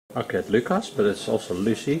Okay, it's Lucas, but it's also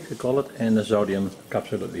Lucy, we call it, and the Zodion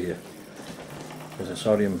capsule over here. There's a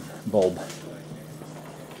sodium bulb.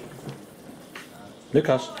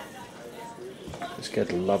 Lucas! This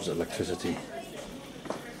cat loves electricity.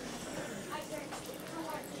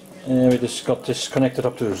 And we just got this connected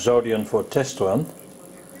up to Zodion Photocells.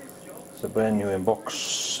 It's a brand new in box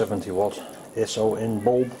 70 watt SON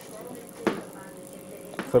bulb.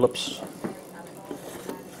 Philips.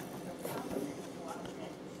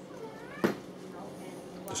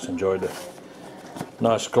 Just enjoy the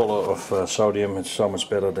nice color of sodium. It's so much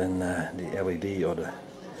better than the LED or the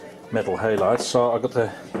metal halides. So I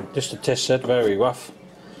got just a test set, very rough.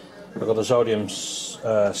 I got a Zodion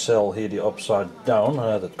cell here, the upside down.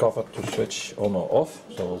 I had it covered to switch on or off.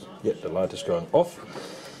 So yeah, the light is going off.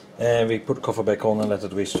 And we put the cover back on and let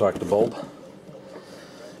it restrike the bulb.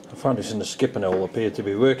 I found this in the skip and it will appear to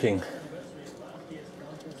be working.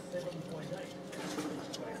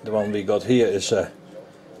 The one we got here is a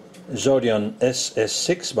Zodion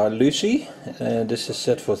SS6 by Lucy. This is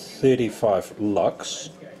set for 35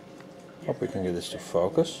 lux. Hope we can get this to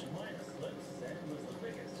focus.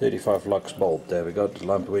 35 lux bulb. There we go. The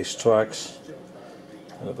lamp restrikes.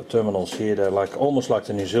 Got the terminals here. They're like almost like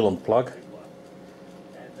the New Zealand plug.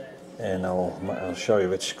 And I'll show you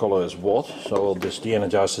which color is what. So I'll just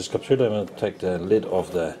de-energize this capsule and I'll take the lid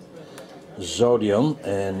of the Zodion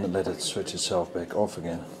and let it switch itself back off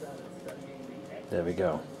again. There we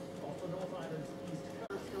go.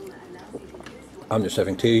 I'm just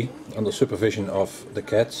having tea under supervision of the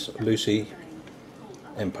cats, Lucy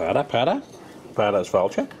and Prada. Prada is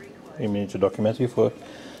Vulture. You need to document you for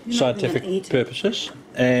scientific purposes.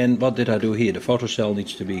 And what did I do here? The photocell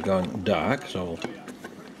needs to be going dark, so I'll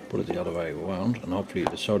put it the other way around and hopefully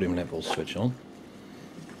the sodium lamp will switch on.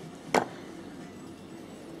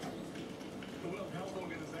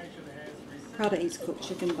 Prada eats cooked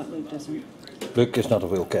chicken, but Luke doesn't. Luke is not a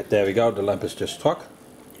real cat. There we go, the lamp is just struck.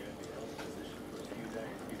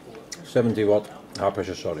 70 watt high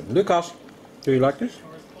pressure sodium. Lucas, do you like this?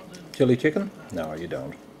 Chili chicken? No, you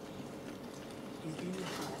don't.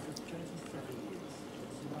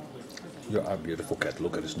 You're a beautiful cat.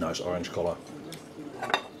 Look at this nice orange color.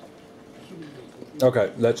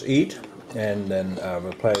 Okay, let's eat and then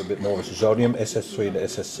we'll play a bit more with the Zodion SS3 and the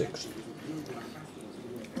SS6.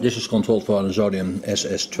 This is controlled for the Zodion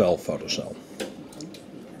SS12 photocell.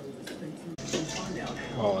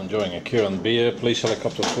 While enjoying a current beer, police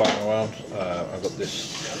helicopter flying around. I've got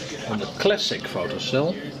this on the classic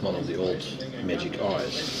photocell, one of the old magic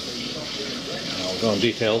eyes. I'll go in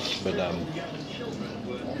details, but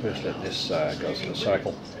first let this go through the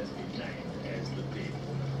cycle.